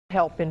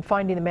Help in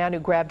finding the man who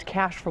grabbed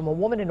cash from a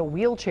woman in a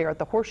wheelchair at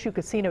the Horseshoe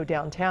Casino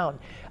downtown.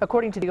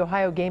 According to the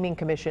Ohio Gaming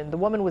Commission, the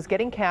woman was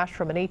getting cash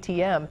from an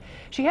ATM.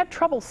 She had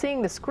trouble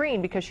seeing the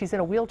screen because she's in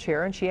a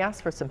wheelchair, and she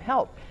asked for some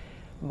help.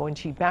 When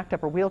she backed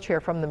up her wheelchair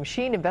from the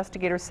machine,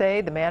 investigators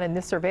say the man in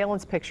this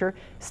surveillance picture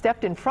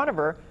stepped in front of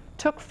her,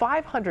 took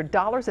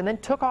 $500, and then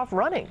took off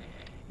running.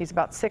 He's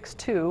about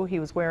 6'2". He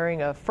was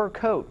wearing a fur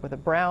coat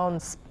with brown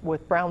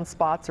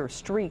spots or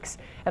streaks,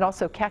 and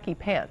also khaki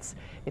pants.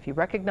 If you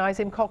recognize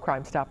him, call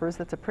CrimeStoppers.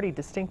 That's a pretty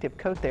distinctive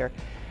coat there.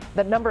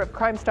 That number of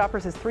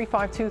CrimeStoppers is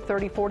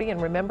 352-3040.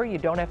 And remember, you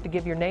don't have to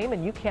give your name,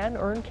 and you can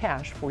earn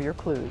cash for your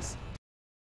clues.